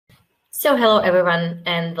Hello everyone,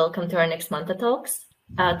 and welcome to our next Manta Talks.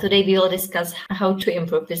 Today we will discuss how to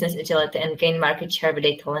improve business agility and gain market share with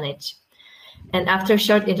data lineage. And after a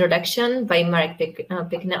short introduction by Manrich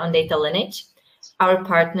Kotze on data lineage, our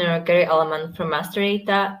partner Gary Allemann from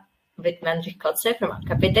Masterdata with Manrich Kotze from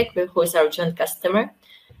Capitec, who is our joint customer,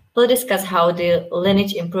 will discuss how the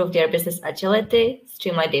lineage improved their business agility,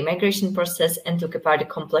 streamlined the migration process, and took apart the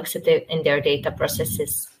complexity in their data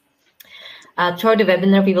processes. Throughout the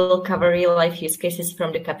webinar, we will cover real-life use cases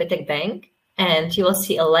from the Capitec Bank, and you will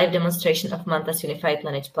see a live demonstration of Manta's unified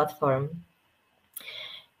lineage platform.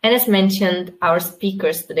 And as mentioned, our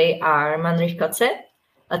speakers today are Manrich Kotze,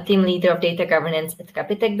 a team leader of data governance at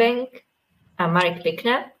Capitec Bank, Manrich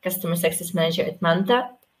Kotze, customer success manager at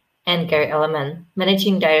Manta, and Gary Allemann,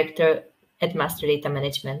 managing director at Masterdata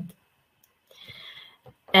Management.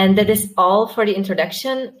 And that is all for the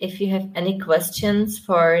introduction. If you have any questions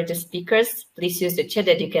for the speakers, please use the chat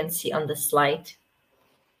that you can see on the slide.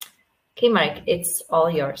 Okay, Mark, it's all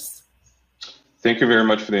yours. Thank you very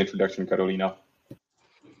much for the introduction, Carolina.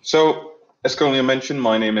 So, as Carolina mentioned,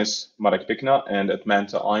 my name is Manrich Kotze, and at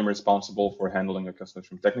Manta, I'm responsible for handling the customers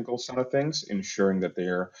from technical side of things, ensuring that they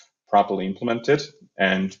are properly implemented.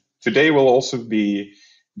 And today we'll also be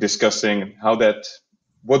discussing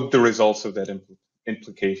what the results of that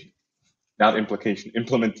implementation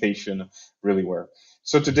really were.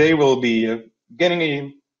 So today we'll be getting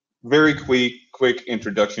a very quick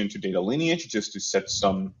introduction to data lineage, just to set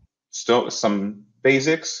some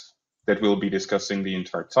basics that we'll be discussing the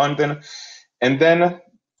entire time then. And then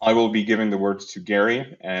I will be giving the words to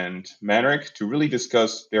Gary and Manrich to really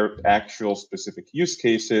discuss their actual specific use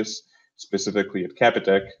cases, specifically at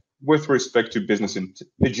Capitec, with respect to business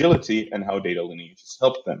agility and how data lineage has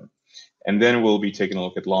helped them. And then we'll be taking a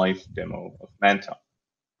look at live demo of Manta.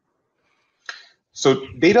 So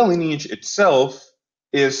data lineage itself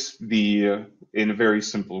is in very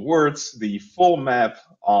simple words, the full map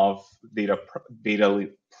of data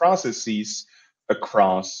processes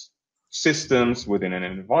across systems within an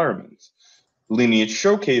environment. Lineage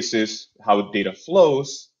showcases how data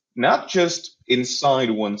flows, not just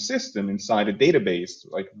inside one system, inside a database,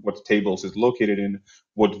 like what tables is located in,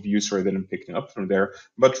 what views are then picking up from there,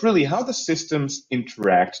 but really how the systems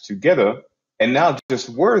interact together, and not just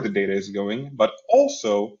where the data is going, but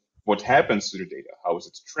also what happens to the data, how is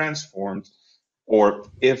it transformed, or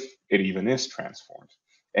if it even is transformed.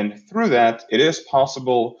 And through that, it is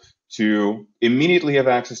possible to immediately have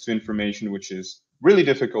access to information which is really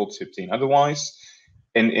difficult to obtain otherwise,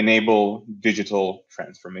 and enable digital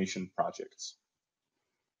transformation projects.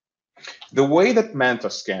 The way that Manta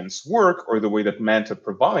scans work, or the way that Manta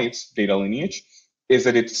provides data lineage, is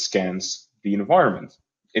that it scans the environment.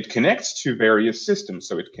 It connects to various systems.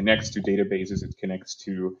 So it connects to databases, it connects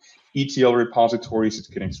to ETL repositories,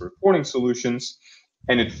 it connects to reporting solutions.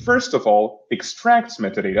 And it first of all extracts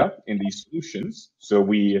metadata in these solutions. So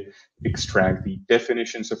we extract the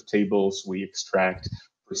definitions of tables, we extract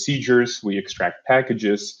procedures, we extract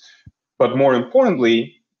packages, but more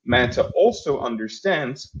importantly, Manta also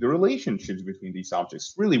understands the relationships between these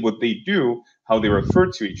objects, really what they do, how they refer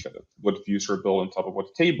to each other, what views are built on top of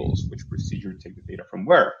what tables, which procedure take the data from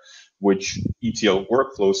where, which ETL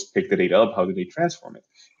workflows pick the data up, how do they transform it.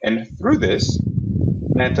 And through this,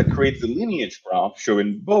 Manta creates the lineage graph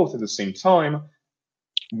showing both at the same time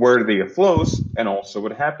where the data flows and also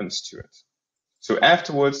what happens to it. So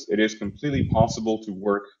afterwards, it is completely possible to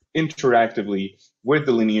work interactively with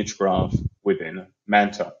the lineage graph within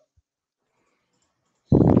Manta.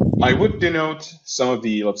 I would denote some of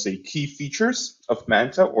the, let's say, key features of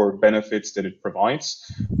Manta or benefits that it provides.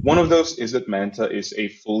 One of those is that Manta is a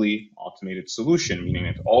fully automated solution, meaning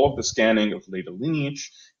that all of the scanning of data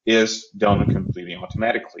lineage is done completely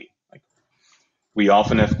automatically. Like, we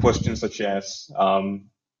often have questions such as,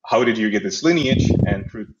 how did you get this lineage? And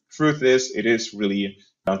truth is, it is really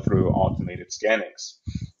done through automated scannings.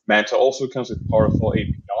 Manta also comes with powerful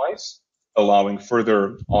APIs, allowing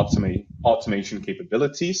further automation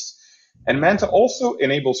capabilities. And Manta also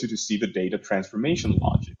enables you to see the data transformation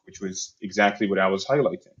logic, which was exactly what I was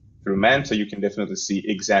highlighting. Through Manta, you can definitely see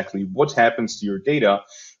exactly what happens to your data,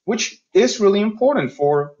 which is really important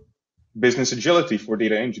for business agility, for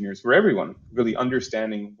data engineers, for everyone, really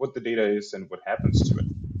understanding what the data is and what happens to it.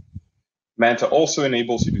 Manta also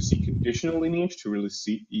enables you to see conditional lineage, to really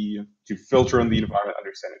see, to filter on the environment,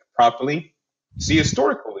 understand it properly. See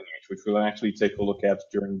historical lineage, which we'll actually take a look at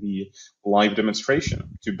during the live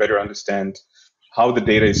demonstration, to better understand how the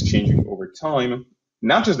data is changing over time,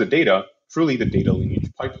 not just the data, truly the data lineage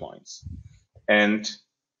pipelines. And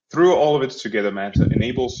through all of it together, Manta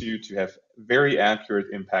enables you to have very accurate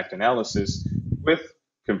impact analysis with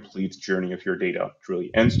complete journey of your data,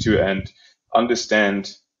 truly end to end,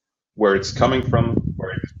 understand where it's coming from,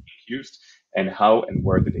 where it's being used, and how and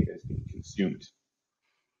where the data is being consumed.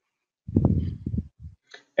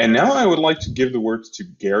 And now I would like to give the word to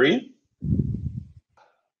Gary.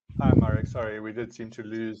 Hi, Marek. Sorry, we did seem to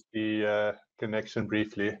lose the connection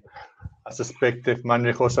briefly. I suspect if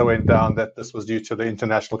Manrich also went down, that this was due to the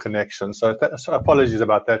international connection. So apologies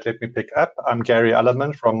about that. Let me pick up. I'm Gary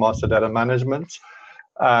Allemann from Masterdata Management.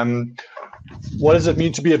 What does it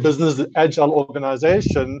mean to be a business agile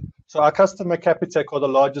organization? So our customer Capitec are the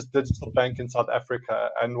largest digital bank in South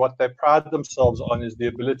Africa, and what they pride themselves on is the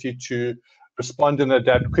ability to respond and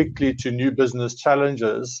adapt quickly to new business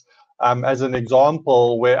challenges. As an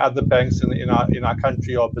example, where other banks in our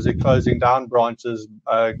country are busy closing down branches,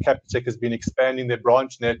 Capitec has been expanding their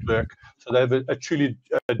branch network. So they have a truly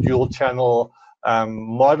dual channel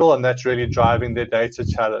model, and that's really driving their data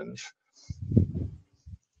challenge.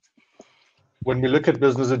 When we look at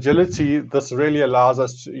business agility, this really allows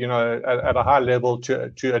us to, at a high level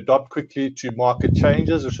to adopt quickly to market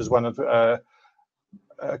changes, which is one of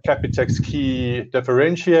Capitec's key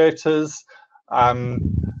differentiators.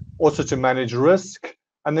 Also to manage risk,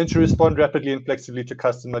 and then to respond rapidly and flexibly to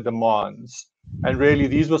customer demands. And really,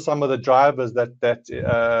 these were some of the drivers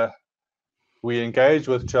that we engaged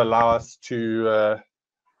with to allow us to,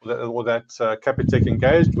 or that Capitec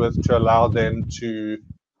engaged with to allow them to,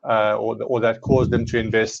 or that caused them to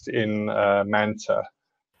invest in Manta.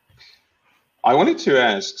 I wanted to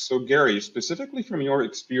ask, so Gary, specifically from your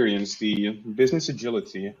experience, the business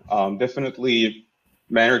agility, definitely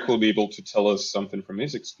Manrich will be able to tell us something from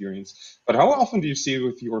his experience, but how often do you see it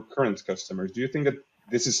with your current customers? Do you think that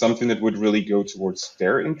this is something that would really go towards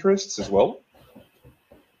their interests as well?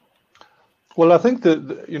 Well, I think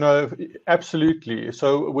that, absolutely.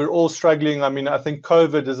 So we're all struggling. I mean, I think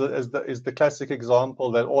COVID is the classic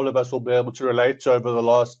example that all of us will be able to relate to over the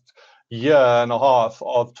last year and a half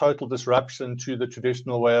of total disruption to the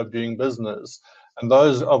traditional way of doing business. And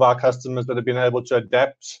those of our customers that have been able to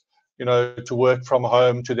adapt, to work from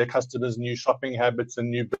home, to their customers' new shopping habits and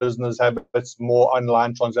new business habits, more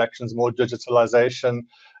online transactions, more digitalization.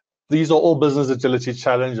 These are all business agility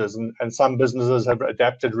challenges, and some businesses have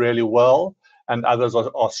adapted really well, and others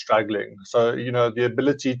are struggling. So, the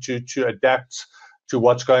ability to adapt to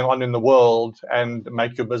what's going on in the world and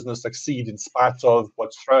make your business succeed in spite of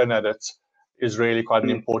what's thrown at it is really quite an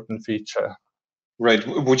important feature. Right.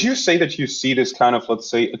 Would you say that you see this kind of, let's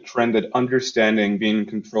say, a trend that understanding, being in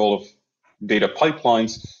control of data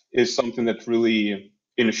pipelines is something that really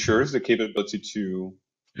ensures the capability to,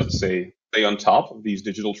 let's say, stay on top of these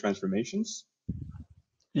digital transformations?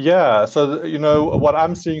 Yeah, so what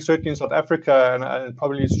I'm seeing certainly in South Africa, and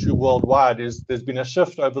probably it's true worldwide, is there's been a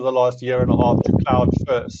shift over the last year and a half to cloud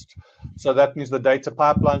first. So that means the data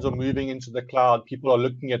pipelines are moving into the cloud. People are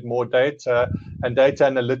looking at more data, and data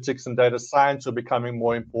analytics and data science are becoming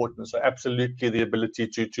more important. So absolutely, the ability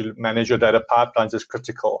to manage your data pipelines is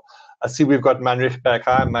critical. I see we've got Manrich back.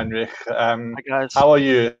 Hi, Manrich. Hi, guys. How are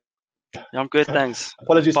you? Yeah, I'm good, thanks.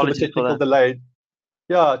 Apologies for the technical delay.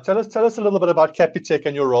 Yeah, tell us a little bit about Capitec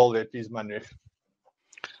and your role there, please, Manrich.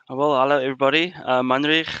 Well, hello everybody.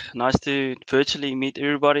 Manrich, nice to virtually meet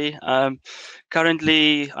everybody.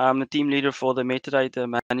 Currently, I'm the team leader for the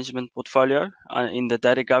metadata management portfolio in the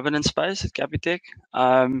data governance space at Capitec.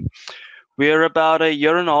 We're about a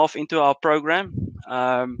year and a half into our program,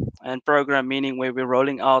 and program meaning where we're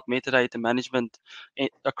rolling out metadata management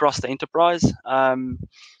across the enterprise.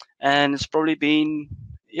 And it's probably been,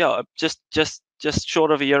 just short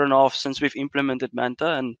of a year and a half since we've implemented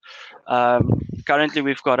Manta, and currently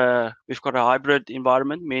we've got a hybrid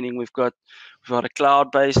environment, meaning we've got a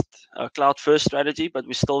cloud-based, cloud-first strategy, but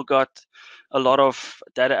we still got a lot of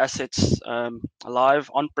data assets live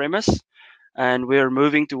on-premise, and we're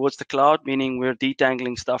moving towards the cloud, meaning we're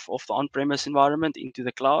detangling stuff off the on-premise environment into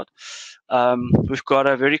the cloud. We've got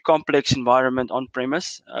a very complex environment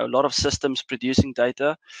on-premise, a lot of systems producing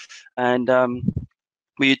data, and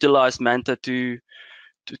we utilize Manta to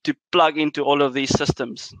plug into all of these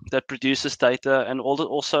systems that produces data, and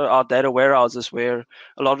also our data warehouses where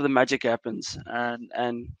a lot of the magic happens.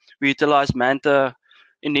 And we utilize Manta.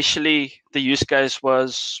 Initially, the use case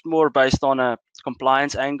was more based on a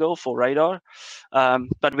compliance angle for Radar,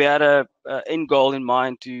 but we had a end goal in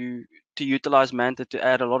mind to utilize Manta to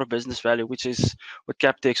add a lot of business value, which is what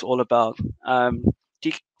Capitec's all about.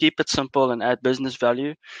 Keep it simple and add business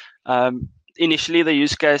value. Initially, the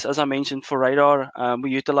use case, as I mentioned, for Radar,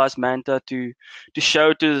 we utilized Manta to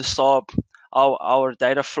show to the SARB our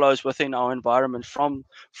data flows within our environment from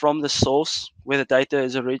the source where the data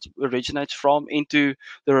is originates from into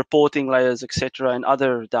the reporting layers, etc., and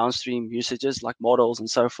other downstream usages like models and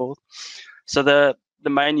so forth. So the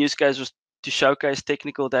main use case was to showcase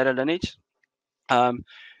technical data lineage,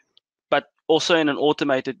 but also in an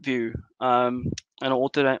automated view, an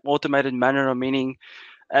automated manner, meaning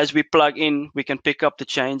as we plug in, we can pick up the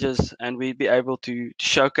changes and we'd be able to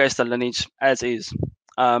showcase the lineage as is,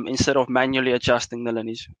 instead of manually adjusting the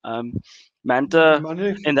lineage. Manta,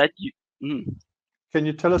 Manrich, in that. Can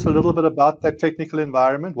you tell us a little bit about that technical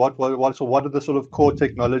environment? What are the sort of core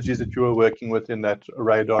technologies that you were working with in that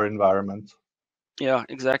radar environment? Yeah,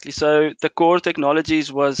 exactly. So the core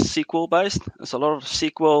technologies was SQL based. There's a lot of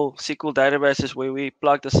SQL databases where we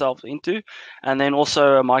plugged ourselves into, and then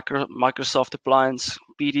also a Microsoft appliance,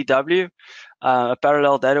 BDW, a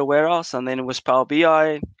parallel data warehouse, and then it was Power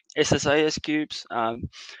BI, SSAS cubes,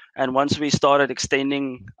 and once we started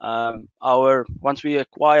extending once we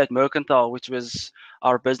acquired Mercantile, which was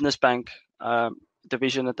our business bank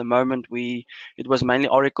division at the moment, it was mainly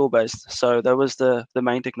Oracle based. So that was the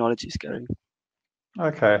main technologies, Gary.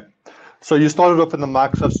 Okay. So you started off in the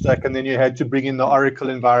Microsoft stack, and then you had to bring in the Oracle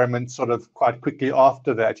environment sort of quite quickly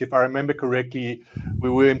after that. If I remember correctly, we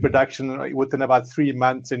were in production within about 3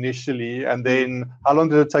 months initially. And then how long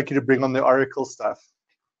did it take you to bring on the Oracle stuff?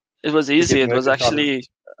 It was easy. It was actually,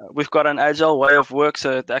 we've got an agile way of work.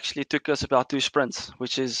 So it actually took us about 2 sprints,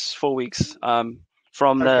 which is 4 weeks,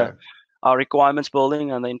 from our requirements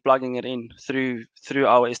building and then plugging it in through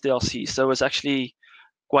our SDLC. So it was actually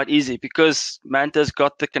quite easy because Manta's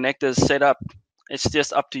got the connectors set up. It's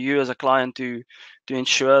just up to you as a client to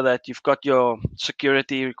ensure that you've got your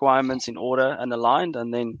security requirements in order and aligned,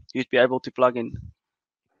 and then you'd be able to plug in.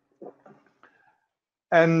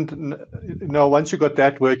 And once you got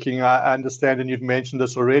that working, I understand, and you've mentioned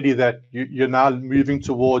this already, that you're now moving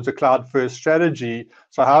towards a cloud-first strategy.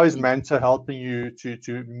 So how is Manta helping you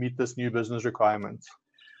to meet this new business requirements?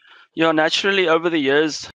 Yeah, naturally over the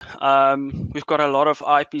years, we've got a lot of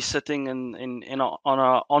IP sitting on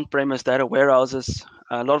our on-premise data warehouses,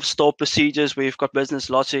 a lot of stored procedures where you've got business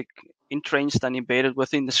logic entrenched and embedded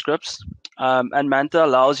within the scripts. And Manta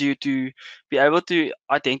allows you to be able to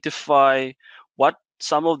identify what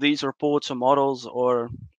some of these reports or models or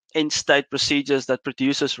end-state procedures that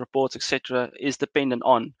produces reports, etc., is dependent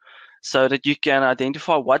on, so that you can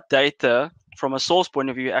identify what data from a source point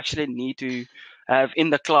of view you actually need to have in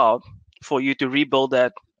the cloud for you to rebuild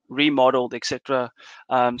that, remodeled, etc.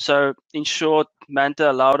 So in short, Manta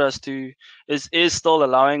is still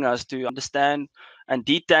allowing us to understand and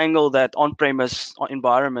detangle that on-premise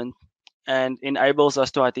environment, and enables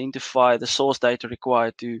us to identify the source data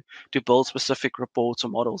required to build specific reports or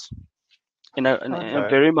models in a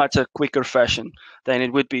very much a quicker fashion than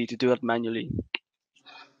it would be to do it manually.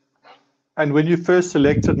 And when you first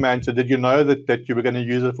selected Manta, did you know that you were going to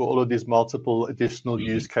use it for all of these multiple additional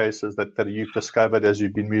use cases that you've discovered as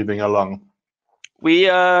you've been moving along? We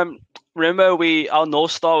remember our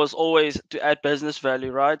North Star was always to add business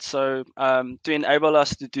value, right? So to enable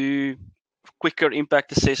us to do quicker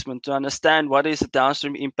impact assessment, to understand what is the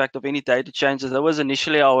downstream impact of any data changes. That was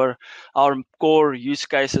initially our core use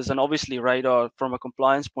cases, and obviously radar from a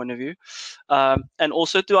compliance point of view, and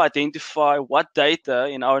also to identify what data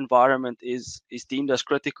in our environment is deemed as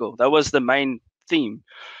critical. That was the main theme.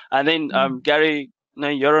 And then Gary,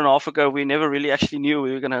 a year and a half ago, we never really actually knew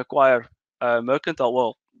we were going to acquire Mercantile.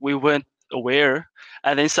 Well, we weren't aware,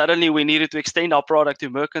 and then suddenly we needed to extend our product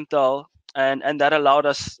to Mercantile. And that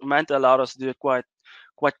Manta allowed us to do it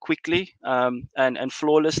quite quickly and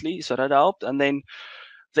flawlessly. So that helped. And then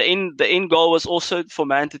the end goal was also for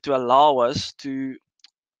Manta to allow us to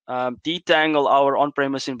detangle our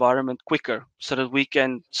on-premise environment quicker, so that we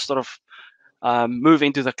can sort of move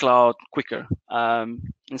into the cloud quicker.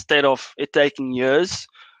 Instead of it taking years,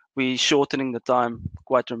 we're shortening the time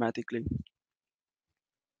quite dramatically.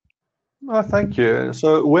 Oh, thank you.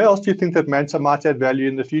 So where else do you think that Manta might add value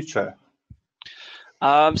in the future?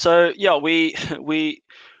 So yeah, we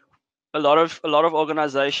a lot of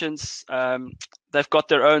organizations, they've got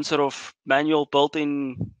their own sort of manual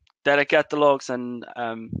built-in data catalogs and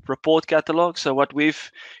report catalogs. So what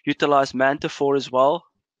we've utilized Manta for as well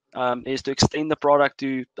is to extend the product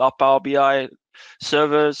to our Power BI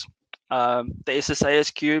servers, the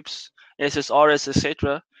SSAS cubes, SSRS,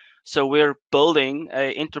 etc. So we're building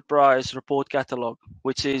an enterprise report catalog,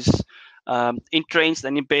 which is entrenched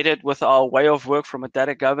and embedded with our way of work from a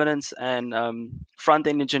data governance and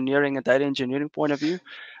front-end engineering and data engineering point of view.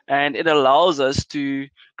 And it allows us to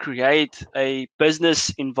create a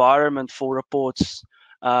business environment for reports.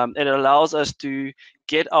 It allows us to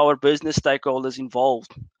get our business stakeholders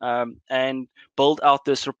involved and build out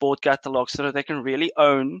this report catalog so that they can really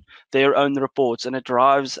own their own reports, and it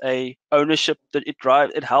drives a ownership. That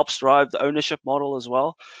it helps drive the ownership model as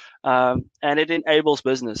well, and it enables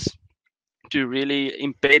business to really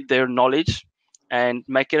embed their knowledge and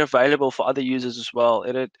make it available for other users as well.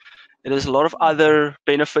 It has a lot of other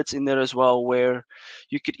benefits in there as well, where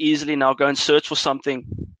you could easily now go and search for something,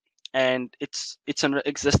 and it's an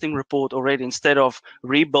existing report already, instead of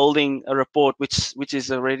rebuilding a report which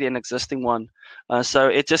is already an existing one. So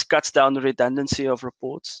it just cuts down the redundancy of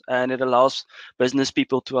reports, and it allows business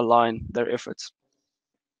people to align their efforts.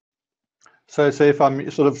 So if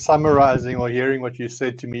I'm sort of summarizing or hearing what you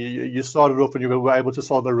said to me, you started off and you were able to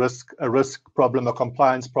solve a risk problem, a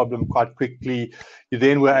compliance problem quite quickly. You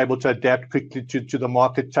then were able to adapt quickly to the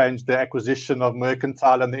market change, the acquisition of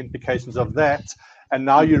Mercantile and the implications of that. And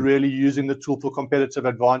now you're really using the tool for competitive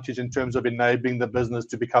advantage in terms of enabling the business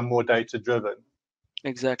to become more data-driven.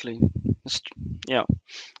 Exactly. Yeah.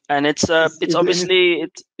 And it's obviously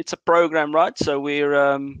it's a program, right? So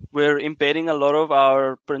we're embedding a lot of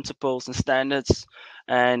our principles and standards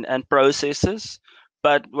and processes.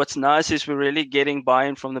 But what's nice is we're really getting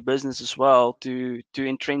buy-in from the business as well to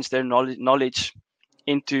entrench their knowledge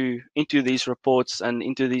into these reports and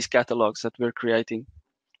into these catalogs that we're creating.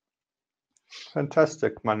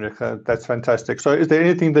 Fantastic, Manrich. That's fantastic. So is there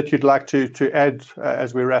anything that you'd like to add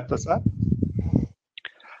as we wrap this up?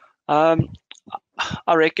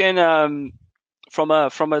 I reckon from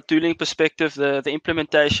a tooling perspective, the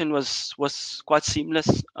implementation was quite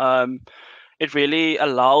seamless. It really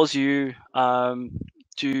allows you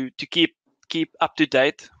to keep up to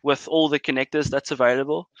date with all the connectors that's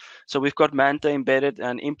available. So we've got Manta embedded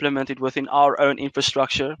and implemented within our own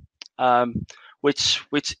infrastructure,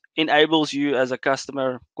 which enables you as a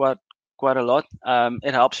customer quite a lot.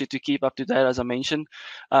 It helps you to keep up to date, as I mentioned,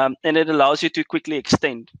 and it allows you to quickly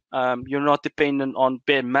extend. You're not dependent on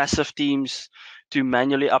massive teams to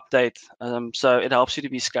manually update, so it helps you to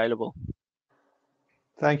be scalable.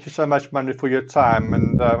 Thank you so much, Manrich, for your time,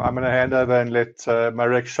 and I'm going to hand over and let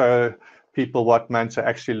Marek show people what Manta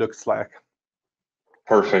actually looks like.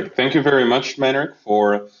 Perfect. Thank you very much, Manrich,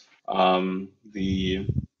 for the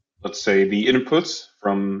inputs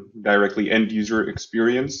from directly end user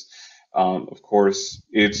experience. Of course,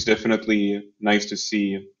 it's definitely nice to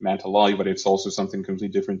see Manta live, but it's also something completely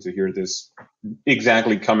different to hear this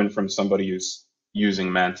exactly coming from somebody who's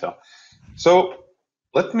using Manta. So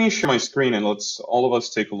let me share my screen and let's all of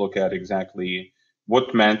us take a look at exactly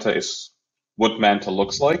what Manta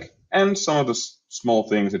looks like and some of the small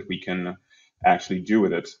things that we can actually do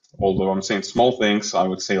with it. Although I'm saying small things, I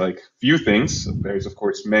would say like few things. There's of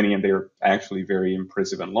course many, and they're actually very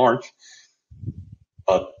impressive and large.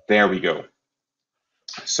 But there we go.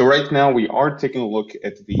 So right now we are taking a look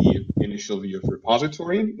at the initial view of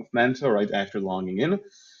repository of Manta right after logging in.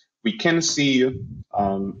 We can see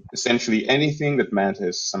essentially anything that Manta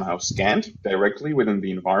has somehow scanned directly within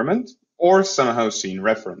the environment or somehow seen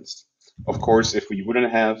referenced. Of course, if we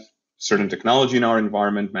wouldn't have certain technology in our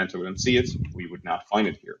environment, Manta wouldn't see it. We would not find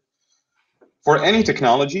it here. For any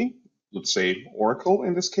technology, let's say Oracle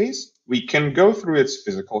in this case, we can go through its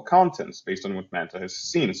physical contents based on what Manta has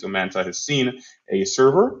seen. So Manta has seen a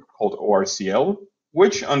server called ORCL,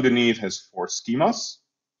 which underneath has 4 schemas.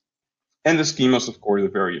 And the schemas, of course, are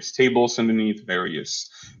various tables underneath, various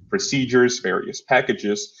procedures, various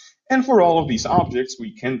packages. And for all of these objects,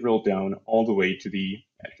 we can drill down all the way to the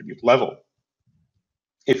attribute level.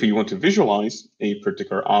 If we want to visualize a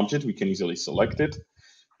particular object, we can easily select it,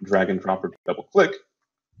 drag and drop or double click.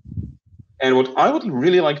 And what I would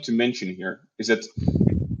really like to mention here is that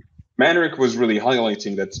Manrich was really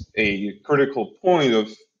highlighting that a critical point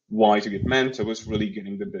of why to get Manta was really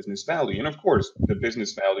getting the business value. And of course, the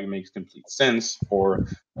business value makes complete sense for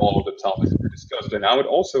all of the topics that we discussed. And I would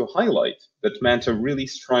also highlight that Manta really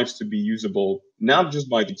strives to be usable, not just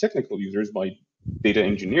by the technical users, by data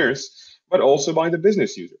engineers, but also by the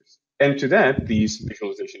business users. And to that, these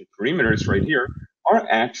visualization perimeters right here are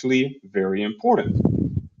actually very important.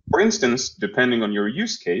 For instance, depending on your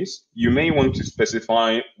use case, you may want to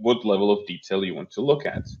specify what level of detail you want to look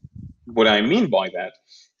at. What I mean by that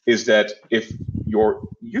is that if your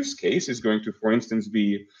use case is going to, for instance,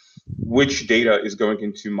 be which data is going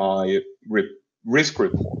into my risk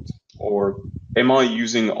report, or am I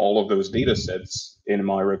using all of those data sets in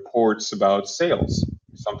my reports about sales,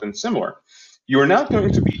 something similar, you're not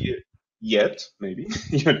going to be yet, maybe,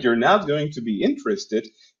 you're not going to be interested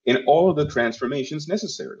in all of the transformations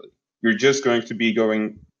necessarily. You're just going to be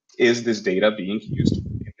going, is this data being used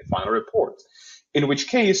in this final report. In which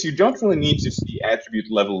case, you don't really need to see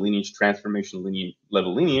attribute level lineage, transformation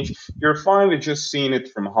level lineage. You're fine with just seeing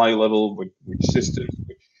it from high level, which systems,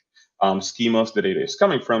 which schemas the data is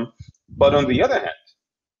coming from. But on the other hand,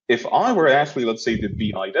 if I were actually, let's say, the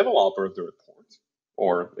BI developer of the report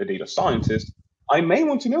or a data scientist, I may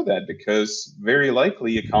want to know that, because very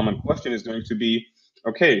likely a common question is going to be,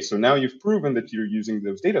 okay, so now you've proven that you're using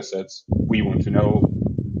those data sets. We want to know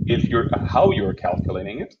how you're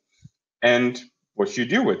calculating it and what you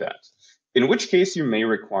do with that. In which case you may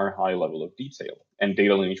require a high level of detail, and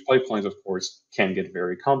data lineage pipelines, of course, can get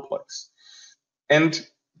very complex. And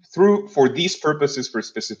for these purposes, for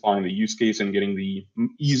specifying the use case and getting the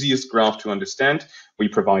easiest graph to understand, we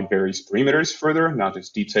provide various parameters further, not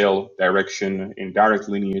just detail, direction, indirect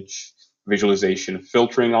lineage, visualization,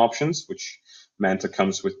 filtering options, which Manta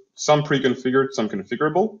comes with some pre-configured, some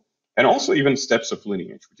configurable, and also even steps of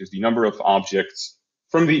lineage, which is the number of objects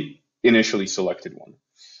from the initially selected one.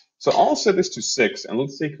 So I'll set this to 6, and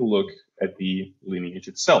let's take a look at the lineage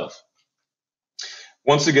itself.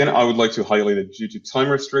 Once again, I would like to highlight that due to time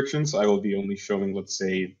restrictions, I will be only showing, let's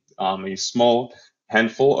say, a small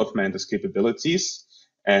handful of Manta's capabilities.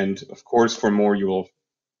 And of course, for more,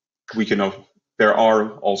 there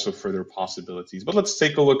are also further possibilities. But let's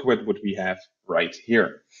take a look at what we have right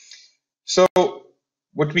here. So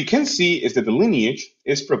what we can see is that the lineage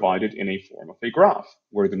is provided in a form of a graph,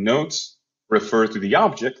 where the nodes refer to the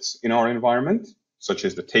objects in our environment, such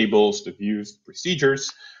as the tables, the views, the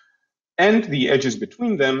procedures, and the edges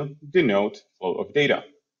between them denote flow of data,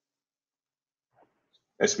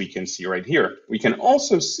 as we can see right here. We can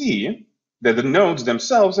also see that the nodes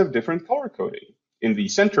themselves have different color coding. In the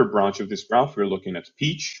center branch of this graph, we're looking at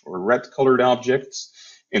peach or red colored objects.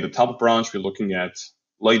 In the top branch, we're looking at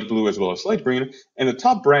light blue as well as light green. And the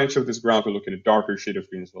top branch of this graph, we're looking at a darker shade of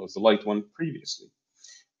green as well as the light one previously.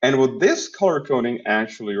 And what this color coding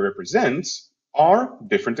actually represents are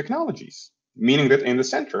different technologies, meaning that in the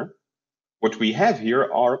center, what we have here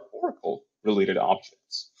are Oracle-related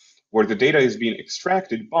objects, where the data is being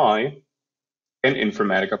extracted by an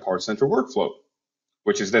Informatica Part Center workflow,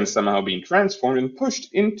 which is then somehow being transformed and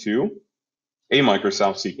pushed into a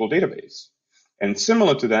Microsoft SQL database. And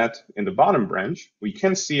similar to that, in the bottom branch, we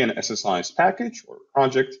can see an SSIS package or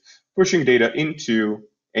project pushing data into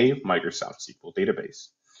a Microsoft SQL database.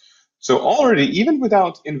 So already, even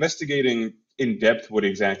without investigating in depth what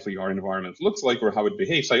exactly our environment looks like or how it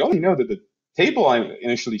behaves, I only know that the table I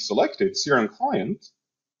initially selected, CRM client,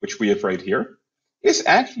 which we have right here, is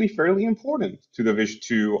actually fairly important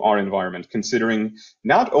to our environment, considering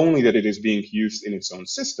not only that it is being used in its own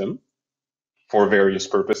system for various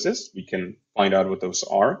purposes, we can find out what those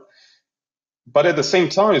are, but at the same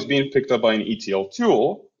time is being picked up by an ETL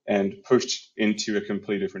tool and pushed into a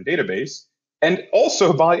completely different database, and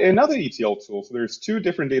also by another ETL tool. So there's two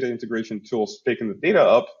different data integration tools picking the data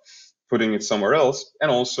up, putting it somewhere else,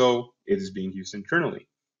 and also it is being used internally.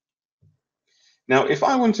 Now, if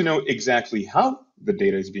I want to know exactly how the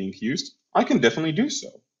data is being used, I can definitely do so.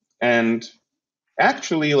 And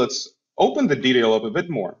actually, let's open the detail up a bit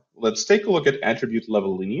more. Let's take a look at attribute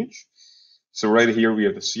level lineage. So right here, we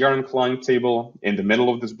have the CRM client table. In the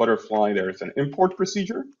middle of this butterfly, there is an import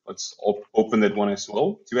procedure. Let's open that one as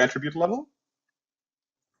well to attribute level.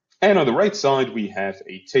 And on the right side, we have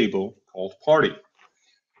a table called party.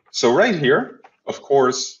 So right here, of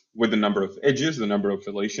course, with the number of edges, the number of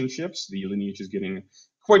relationships, the lineage is getting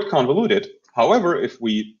quite convoluted. However, if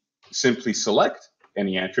we simply select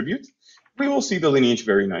any attribute, we will see the lineage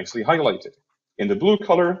very nicely highlighted. In the blue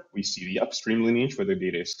color, we see the upstream lineage where the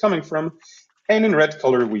data is coming from, and in red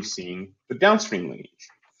color, we're seeing the downstream lineage.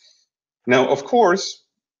 Now, of course,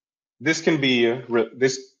 this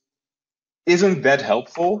isn't that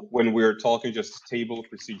helpful when we're talking just table,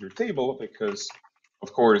 procedure, table, because,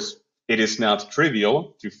 of course, it is not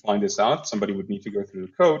trivial to find this out. Somebody would need to go through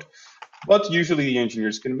the code, but usually the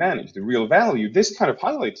engineers can manage. The real value, this kind of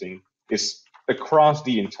highlighting, is across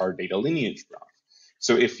the entire data lineage graph.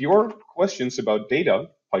 So if your questions about data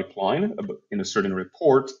pipeline in a certain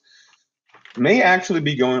report may actually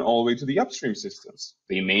be going all the way to the upstream systems.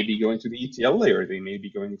 They may be going to the ETL layer. They may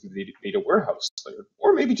be going to the data warehouse layer,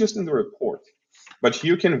 or maybe just in the report. But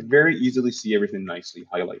you can very easily see everything nicely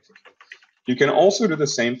highlighted. You can also do the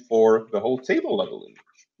same for the whole table level lineage,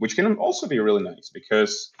 which can also be really nice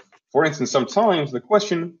because, for instance, sometimes the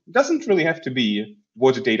question doesn't really have to be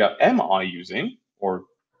what data am I using or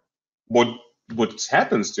what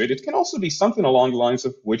happens to it. It can also be something along the lines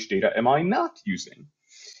of which data am I not using.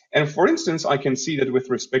 And for instance, I can see that with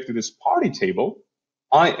respect to this party table,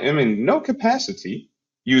 I am in no capacity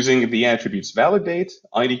using the attributes validate,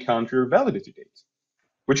 ID counter, validity date.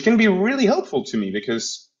 which can be really helpful to me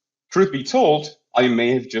because, truth be told, I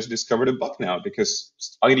may have just discovered a bug now because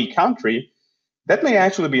ID country, that may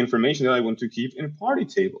actually be information that I want to keep in a party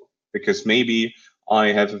table because maybe I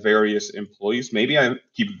have various employees, maybe I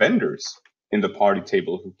keep vendors in the party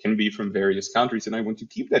table who can be from various countries and I want to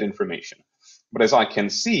keep that information. But as I can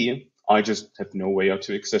see, I just have no way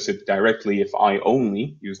to access it directly if I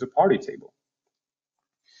only use the party table.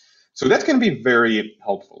 So that can be very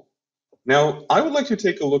helpful. Now, I would like to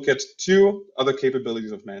take a look at two other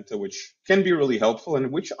capabilities of Manta, which can be really helpful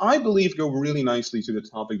and which I believe go really nicely to the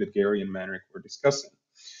topic that Gary and Manrich were discussing.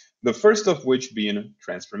 The first of which being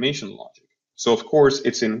transformation logic. So of course,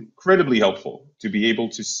 it's incredibly helpful to be able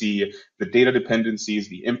to see the data dependencies,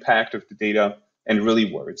 the impact of the data, and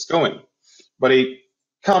really where it's going. But a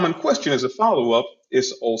common question as a follow-up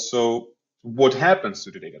is also what happens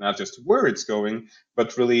to the data, not just where it's going,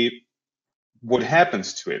 but really what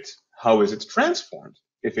happens to it. How is it transformed,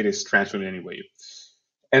 if it is transformed in any way?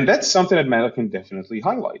 And that's something that Manta can definitely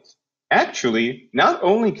highlight. Actually, not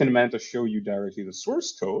only can Manta show you directly the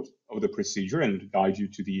source code of the procedure and guide you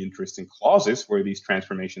to the interesting clauses where these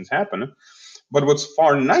transformations happen, but what's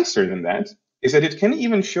far nicer than that is that it can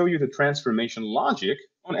even show you the transformation logic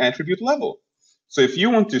on attribute level. So if you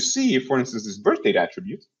want to see, for instance, this birth date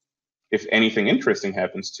attribute, if anything interesting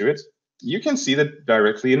happens to it, you can see that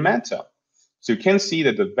directly in Manta. So you can see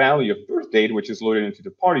that the value of birth date, which is loaded into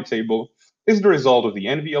the party table, is the result of the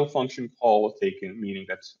NVL function call taken, meaning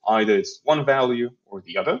that either it's one value or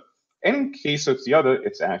the other. And in case it's the other,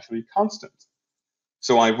 it's actually constant.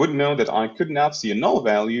 So I would know that I could not see a null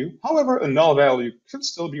value. However, a null value could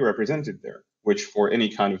still be represented there, which for any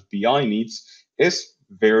kind of BI needs is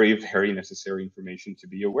very, very necessary information to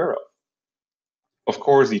be aware of. Of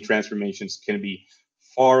course, the transformations can be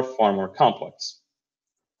far, far more complex.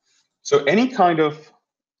 So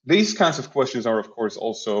these kinds of questions are, of course,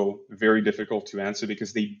 also very difficult to answer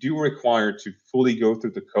because they do require to fully go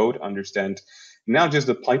through the code, understand not just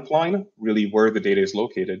the pipeline, really where the data is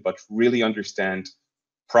located, but really understand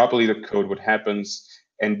properly the code, what happens.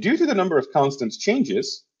 And due to the number of constants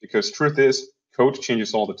changes, because truth is, code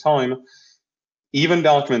changes all the time, even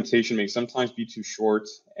documentation may sometimes be too short,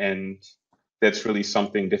 and that's really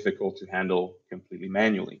something difficult to handle completely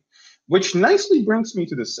manually. Which nicely brings me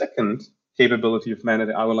to the second capability of Manta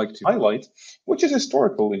that I would like to highlight, which is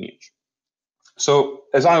historical lineage. So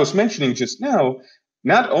as I was mentioning just now,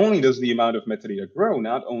 not only does the amount of metadata grow,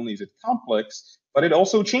 not only is it complex, but it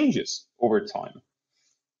also changes over time,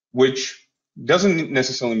 which doesn't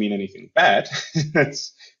necessarily mean anything bad.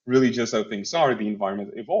 That's really just how things are. The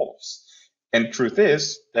environment evolves. And truth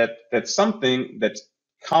is that that's something that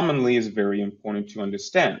commonly is very important to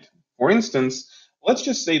understand. For instance, let's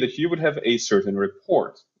just say that you would have a certain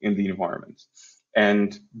report in the environment,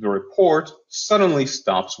 and the report suddenly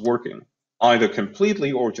stops working, either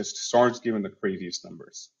completely or just starts giving the craziest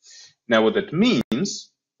numbers. Now, what that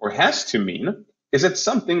means, or has to mean, is that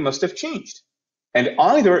something must have changed. And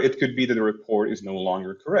either it could be that the report is no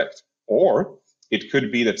longer correct, or it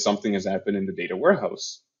could be that something has happened in the data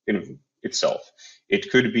warehouse in itself.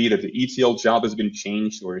 It could be that the ETL job has been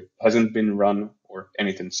changed or it hasn't been run or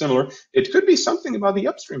anything similar. It could be something about the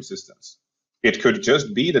upstream systems. It could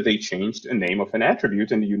just be that they changed a name of an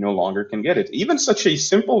attribute and you no longer can get it. Even such a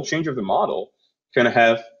simple change of the model can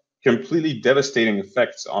have completely devastating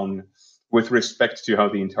effects with respect to how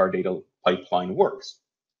the entire data pipeline works.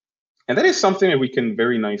 And that is something that we can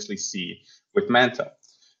very nicely see with Manta.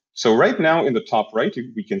 So right now in the top right,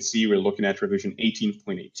 we can see we're looking at revision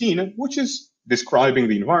 18.18, which is describing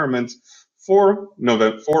the environment for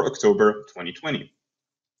October 2020.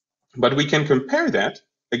 But we can compare that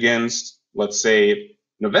against, let's say,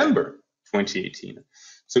 November 2018.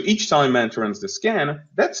 So each time Manta runs the scan,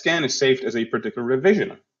 that scan is saved as a particular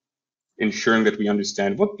revision, ensuring that we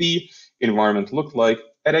understand what the environment looked like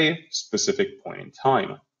at a specific point in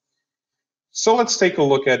time. So let's take a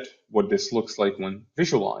look at what this looks like when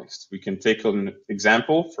visualized. We can take an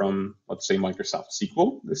example from, let's say, Microsoft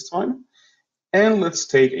SQL this time. And let's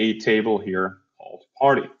take a table here called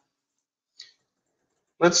party.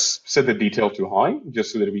 Let's set the detail to high,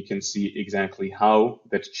 just so that we can see exactly how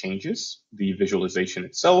that changes the visualization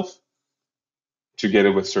itself,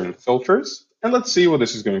 together with certain filters. And let's see what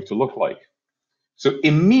this is going to look like. So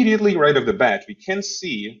immediately right off the bat, we can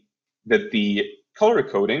see that the color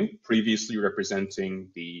coding, previously representing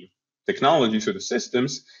the technologies or the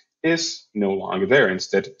systems, is no longer there.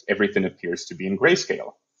 Instead, everything appears to be in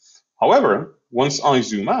grayscale. However, once I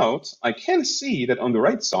zoom out, I can see that on the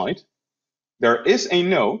right side, there is a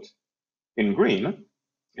node in green.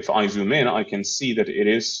 If I zoom in, I can see that it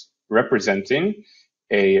is representing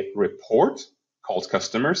a report called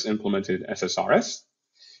customers implemented SSRS.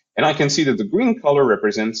 And I can see that the green color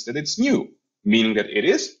represents that it's new, meaning that it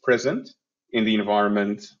is present in the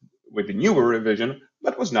environment with the newer revision,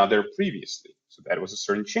 but was not there previously. So that was a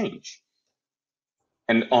certain change.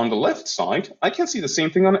 And on the left side, I can see the same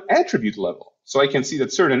thing on an attribute level. So I can see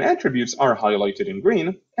that certain attributes are highlighted in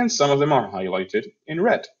green and some of them are highlighted in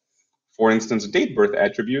red. For instance, date birth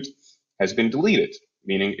attribute has been deleted,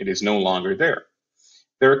 meaning it is no longer there.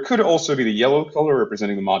 There could also be the yellow color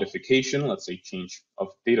representing the modification, let's say change of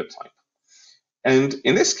data type. And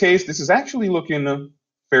in this case, this is actually looking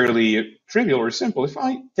fairly trivial or simple. If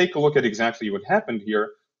I take a look at exactly what happened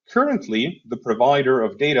here, currently the provider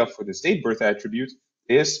of data for this date birth attribute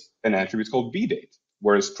is an attribute called bdate,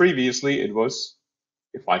 whereas previously it was,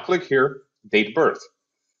 if I click here, date birth,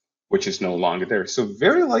 which is no longer there. So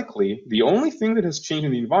very likely the only thing that has changed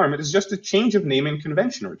in the environment is just a change of naming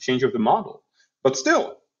convention or change of the model. But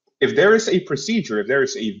still, if there is a procedure, if there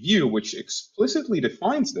is a view which explicitly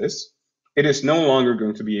defines this, it is no longer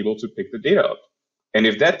going to be able to pick the data up. And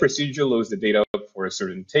if that procedure loads the data up for a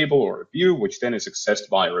certain table or a view, which then is accessed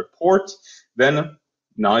by a report, then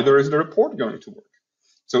neither is the report going to work.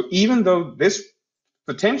 So even though this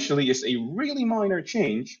potentially is a really minor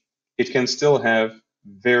change, it can still have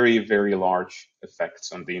very, very large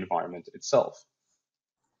effects on the environment itself.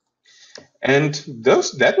 And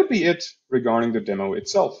that would be it regarding the demo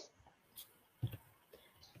itself.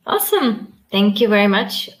 Awesome. Thank you very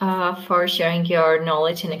much for sharing your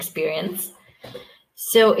knowledge and experience.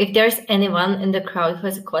 So if there's anyone in the crowd who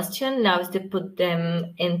has a question, now is to put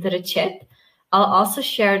them into the chat. I'll also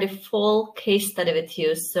share the full case study with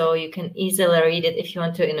you so you can easily read it if you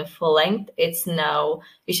want to in a full length. It's now,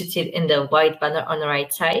 you should see it in the white banner on the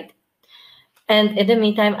right side. And in the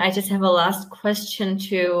meantime, I just have a last question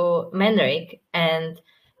to Manrich, and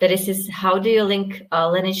that is how do you link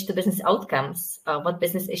Lineage to business outcomes? What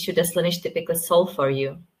business issue does Lineage typically solve for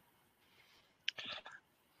you?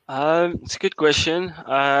 It's a good question.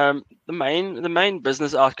 The main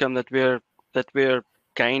business outcome that we're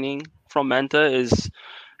gaining from Manta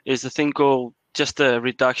is a thing called just a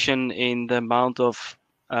reduction in the amount of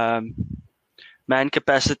man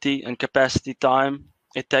capacity and capacity time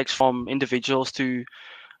it takes from individuals to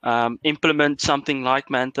implement something like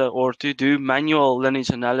Manta, or to do manual lineage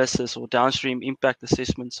analysis or downstream impact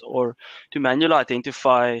assessments, or to manually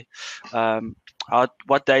identify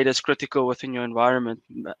what data is critical within your environment.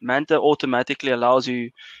 Manta automatically allows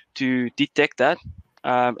you to detect that.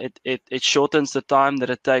 It shortens the time that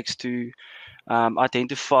it takes to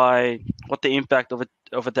identify what the impact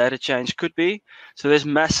of a data change could be. So there's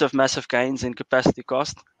massive gains in capacity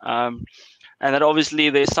cost. And that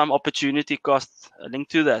obviously there's some opportunity cost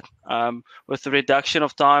linked to that. With the reduction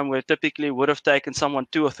of time, where typically would have taken someone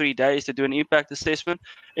 2 or 3 days to do an impact assessment,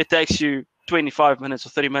 it takes you 25 minutes or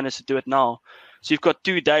 30 minutes to do it now. So you've got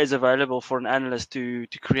 2 days available for an analyst to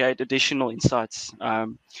create additional insights.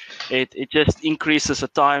 It just increases the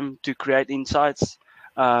time to create insights.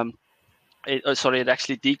 It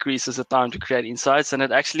actually decreases the time to create insights, and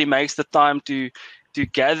it actually makes the time to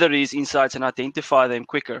gather these insights and identify them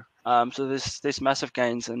quicker. So there's massive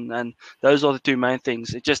gains, and those are the 2 main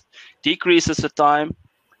things. It just decreases the time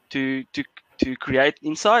to create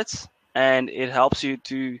insights, and it helps you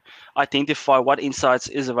to identify what insights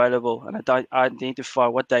is available and identify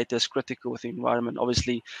what data is critical with the environment.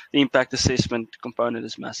 Obviously, the impact assessment component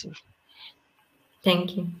is massive.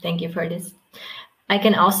 Thank you for this. I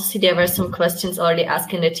can also see there were some questions already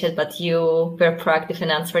asked in the chat, but you were proactive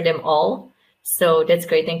and answered them all. So that's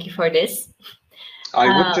great. Thank you for this. I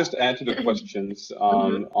would just add to the questions.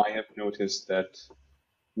 I have noticed that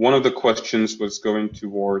one of the questions was going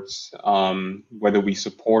towards whether we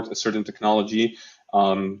support a certain technology.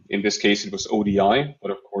 In this case, it was ODI, but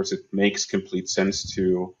of course, it makes complete sense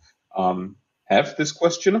to have this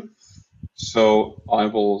question. So I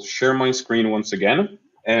will share my screen once again.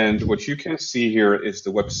 And what you can see here is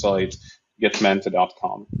the website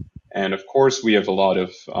getmanta.com. And of course, we have a lot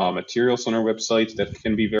of materials on our website that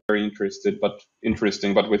can be very interesting.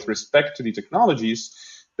 But with respect to the technologies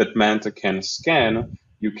that Manta can scan,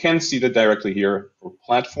 you can see that directly here for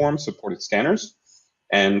platform-supported scanners.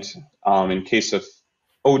 And in case of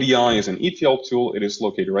ODI as an ETL tool, it is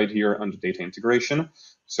located right here under data integration.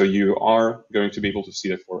 So you are going to be able to see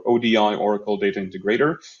that for ODI, Oracle Data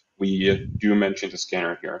Integrator, we do mention the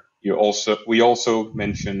scanner here. We also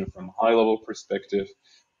mention from a high-level perspective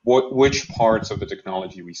which parts of the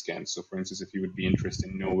technology we scan. So for instance, if you would be interested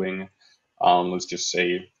in knowing, let's just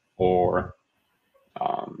say, or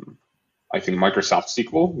I think Microsoft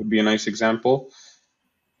SQL would be a nice example.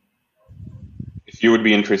 If you would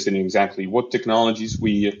be interested in exactly what technologies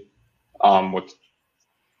we, what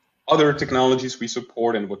other technologies we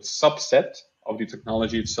support and what subset of the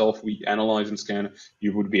technology itself we analyze and scan,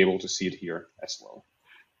 you would be able to see it here as well.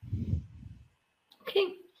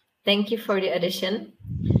 Okay, thank you for the addition.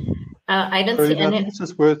 I don't So, see I any. think it's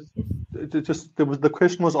just worth, the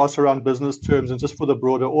question was asked around business terms, and just for the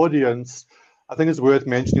broader audience, I think it's worth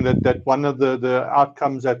mentioning that one of the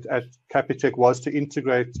outcomes at Capitec was to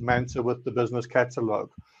integrate Manta with the business catalog.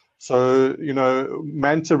 So,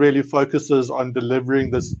 Manta really focuses on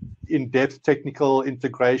delivering this in-depth technical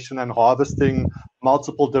integration and harvesting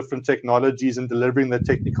multiple different technologies and delivering the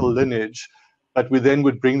technical lineage. But we then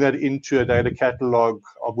would bring that into a data catalog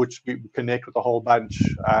of which we connect with a whole bunch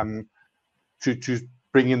to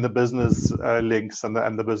bring in the business links and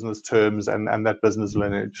the business terms and that business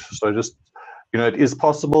lineage. So just, it is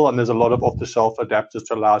possible, and there's a lot of off-the-shelf adapters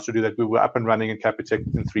to allow us to do that. We were up and running in Capitec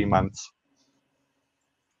in 3 months.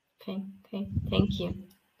 Okay, thank you.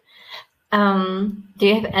 Do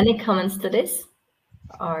you have any comments to this?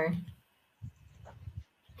 Or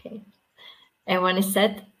okay, everyone is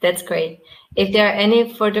set. That's great. If there are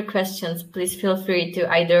any further questions, please feel free to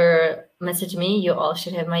either message me. You all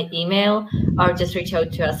should have my email, or just reach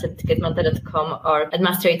out to us at getmanta.com or at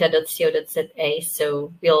masterdata.co.za.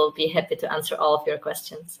 So we'll be happy to answer all of your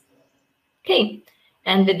questions. Okay,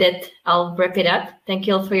 and with that, I'll wrap it up. Thank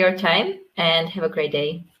you all for your time and have a great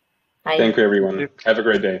day. Bye. Thank you, everyone. Have a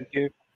great day. Thank you.